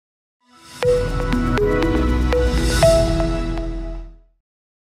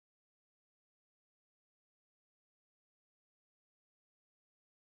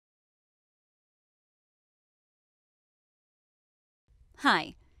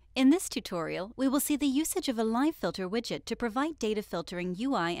Hi. In this tutorial, we will see the usage of a Live Filter widget to provide data filtering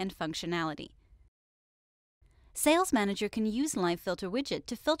UI and functionality. Sales Manager can use Live Filter widget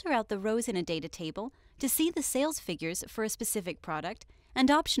to filter out the rows in a data table to see the sales figures for a specific product and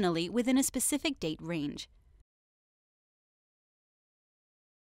optionally within a specific date range.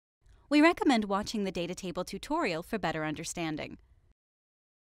 We recommend watching the data table tutorial for better understanding.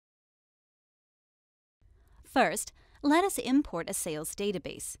 First, let us import a sales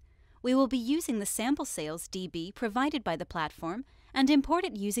database. We will be using the sample sales DB provided by the platform and import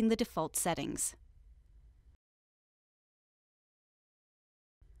it using the default settings.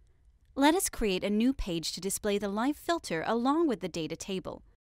 Let us create a new page to display the Live Filter along with the data table.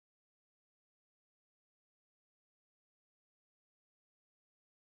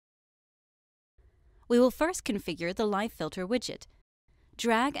 We will first configure the Live Filter widget.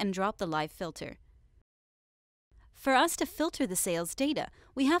 Drag and drop the Live Filter. For us to filter the sales data,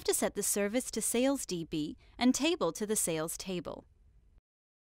 we have to set the service to Sales DB and table to the Sales table.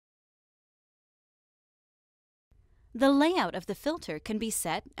 The layout of the filter can be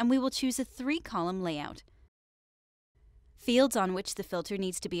set, and we will choose a 3-column layout. Fields on which the filter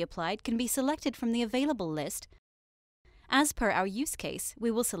needs to be applied can be selected from the available list. As per our use case,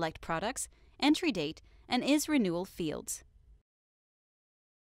 we will select Products, Entry Date, and Is Renewal fields.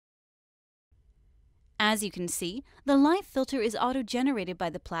 As you can see, the Live Filter is auto-generated by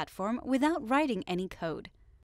the platform without writing any code.